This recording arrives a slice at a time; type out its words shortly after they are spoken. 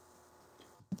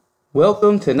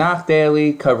Welcome to Tanakh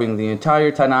Daily, covering the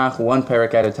entire Tanakh one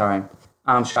parak at a time.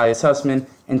 I'm Shai Sussman,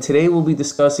 and today we'll be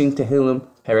discussing Tehillim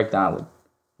Parak Daled.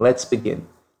 Let's begin.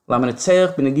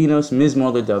 Lamanetzeach b'neginos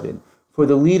mizmor leDavid, for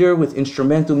the leader with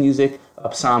instrumental music,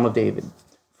 a psalm of David.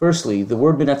 Firstly, the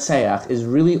word Menatzeach is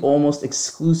really almost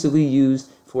exclusively used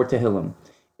for Tehillim.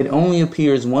 It only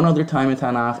appears one other time in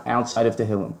Tanakh outside of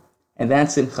Tehillim, and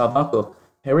that's in Chavakuk,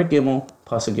 Parak Gimel,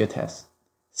 Pasuk Yotes.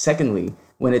 Secondly,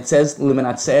 when it says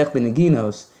L'menatzeach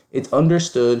b'neginos, it's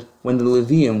understood when the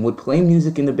Levium would play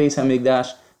music in the Beis HaMikdash,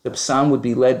 the psalm would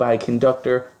be led by a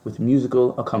conductor with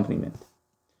musical accompaniment.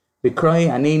 B'kroi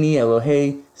aneni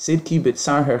Elohei, sidki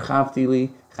b'tzar herchavti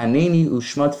li, chaneni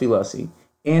u'shmat filasi.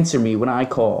 Answer me when I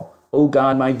call, O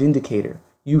God, my vindicator.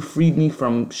 You freed me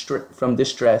from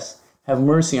distress. Have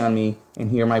mercy on me and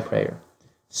hear my prayer.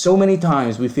 So many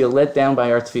times we feel let down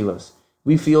by our tefillos.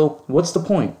 We feel, what's the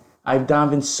point? I've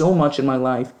davened so much in my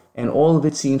life, and all of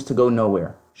it seems to go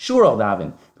nowhere. Sure, I'll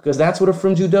daven, because that's what a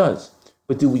frum Jew does.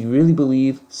 But do we really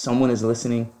believe someone is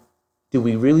listening? Do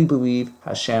we really believe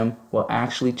Hashem will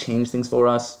actually change things for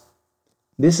us?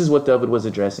 This is what David was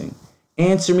addressing.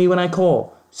 Answer me when I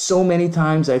call. So many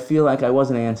times I feel like I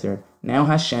wasn't answered. Now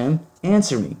Hashem,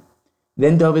 answer me.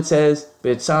 Then David says,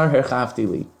 B'tzar herchavti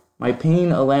li. My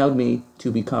pain allowed me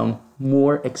to become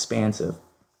more expansive.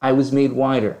 I was made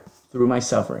wider through my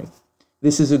suffering.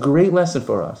 This is a great lesson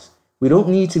for us. We don't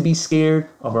need to be scared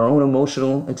of our own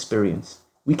emotional experience.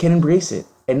 We can embrace it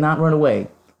and not run away.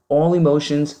 All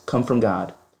emotions come from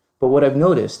God. But what I've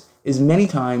noticed is many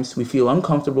times we feel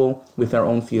uncomfortable with our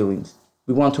own feelings.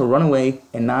 We want to run away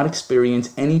and not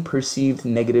experience any perceived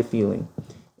negative feeling.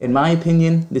 In my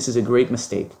opinion, this is a great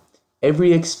mistake.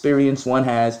 Every experience one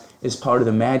has is part of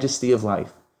the majesty of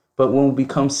life. But when we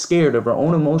become scared of our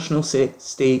own emotional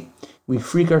state, we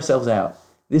freak ourselves out.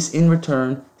 This, in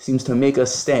return, seems to make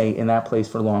us stay in that place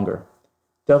for longer.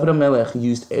 David HaMelech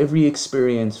used every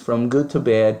experience from good to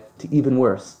bad to even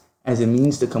worse as a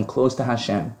means to come close to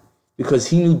Hashem, because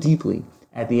he knew deeply,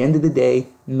 at the end of the day,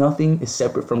 nothing is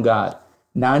separate from God,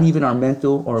 not even our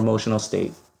mental or emotional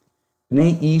state.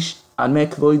 Bnei ish adme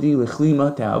kvoidi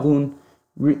lechlima te'avun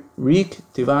rik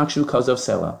tivakshu kazav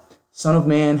sela. Son of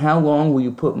man, how long will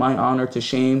you put my honor to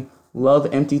shame, love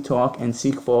empty talk, and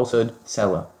seek falsehood,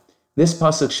 Selah? This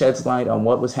pasuk sheds light on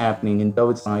what was happening in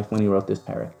David's life when he wrote this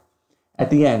parak. At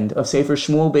the end of Sefer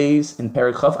Shmuel Beis in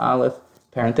Parak Chaf Aleph,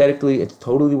 parenthetically, it's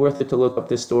totally worth it to look up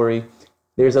this story.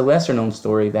 There's a lesser-known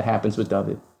story that happens with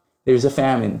David. There's a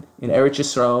famine in Eretz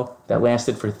Yisrael that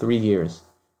lasted for 3 years.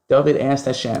 David asked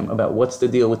Hashem about what's the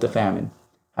deal with the famine.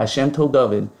 Hashem told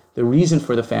David the reason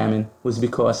for the famine was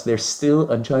because there's still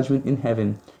a judgment in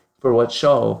heaven for what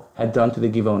Shaul had done to the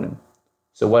Givonim.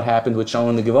 So what happened with Shaul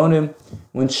and the Givonim?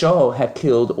 When Shaul had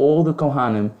killed all the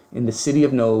Kohanim in the city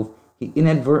of Nov, he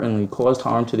inadvertently caused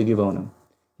harm to the Givonim.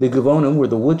 The Givonim were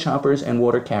the wood choppers and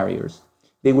water carriers.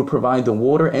 They would provide the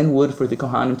water and wood for the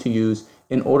Kohanim to use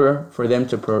in order for them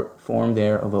to perform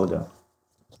their avodah.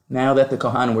 Now that the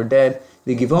Kohanim were dead,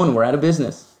 the Givonim were out of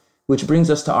business, which brings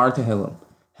us to our Tehillim.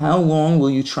 How long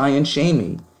will you try and shame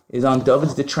me? Is on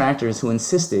David's detractors who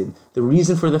insisted the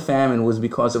reason for the famine was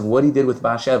because of what he did with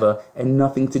Bathsheba and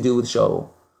nothing to do with Shaul.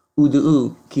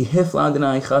 Udu'u ki hifla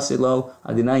Adonai chasilo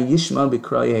Adonai yishma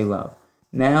b'kroi elav.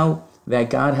 Now that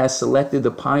God has selected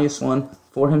the pious one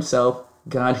for himself,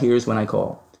 God hears when I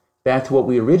call. Back to what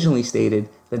we originally stated,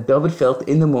 that David felt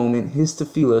in the moment his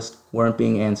tefillos weren't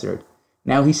being answered.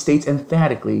 Now he states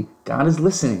emphatically, God is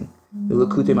listening. The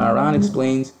Likutei Moharan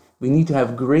explains, we need to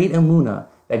have great emunah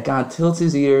that God tilts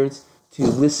his ears to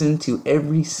listen to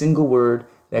every single word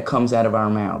that comes out of our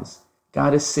mouths.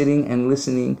 God is sitting and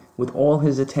listening with all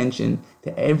his attention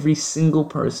to every single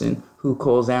person who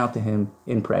calls out to him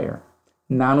in prayer.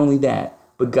 Not only that,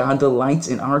 but God delights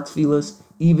in our tefillas,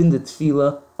 even the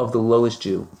tefillah of the lowest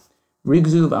Jew.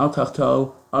 Rigzu v'al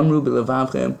tachto, amru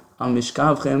b'levavchem, al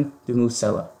mishkavchem d'vnu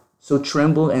selah. So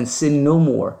tremble and sin no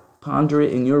more. Ponder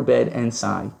it in your bed and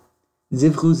sigh.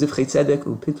 Zivchu zivchei tzedek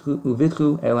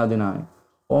uvitchu el Adonai.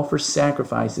 Offer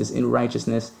sacrifices in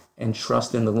righteousness and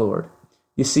trust in the Lord.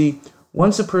 You see,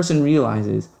 once a person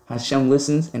realizes Hashem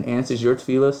listens and answers your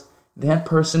tefillas, that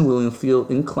person will feel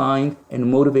inclined and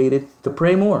motivated to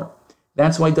pray more.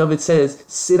 That's why David says,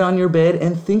 sit on your bed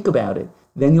and think about it.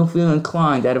 Then you'll feel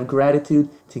inclined out of gratitude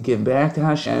to give back to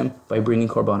Hashem by bringing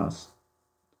korbanos.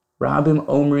 Rabim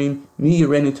omrim mi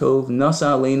yirenu tov nasa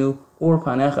aleinu or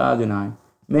panecha Adonai.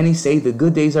 Many say the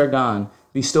good days are gone.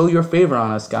 Bestow your favor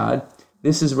on us, God.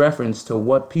 This is reference to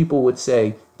what people would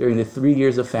say during the 3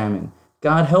 years of famine.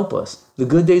 God help us. The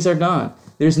good days are gone.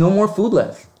 There's no more food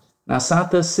left.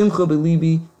 Nasata simcha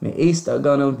belibi me'es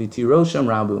dagano v'tirosham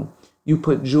rabu. You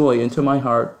put joy into my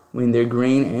heart when their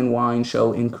grain and wine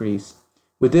shall increase.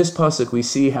 With this pasuk, we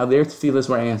see how their tefillahs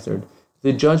were answered.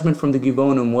 The judgment from the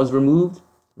Givonim was removed,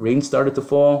 rain started to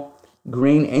fall,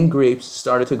 grain and grapes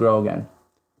started to grow again.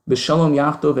 B'shalom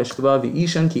yachtov eshkava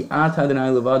v'ishan ki at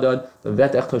Adonai levadad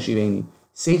levetech toshiveni.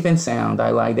 Safe and sound I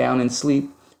lie down and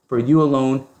sleep, for you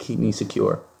alone keep me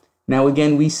secure. Now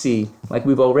again we see, like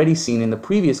we've already seen in the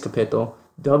previous kapitel,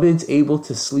 David's able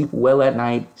to sleep well at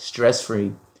night,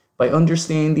 stress-free, by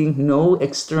understanding no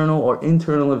external or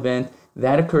internal event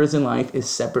that occurs in life is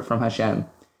separate from Hashem.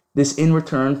 This in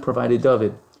return provided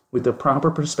David with the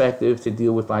proper perspective to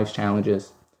deal with life's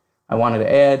challenges. I wanted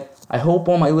to add, I hope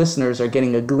all my listeners are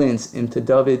getting a glimpse into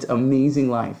David's amazing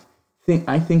life.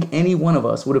 I think any one of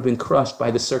us would have been crushed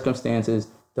by the circumstances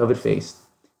David faced.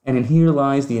 And in here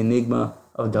lies the enigma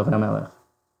of David HaMelech.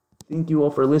 Thank you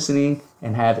all for listening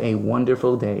and have a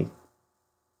wonderful day.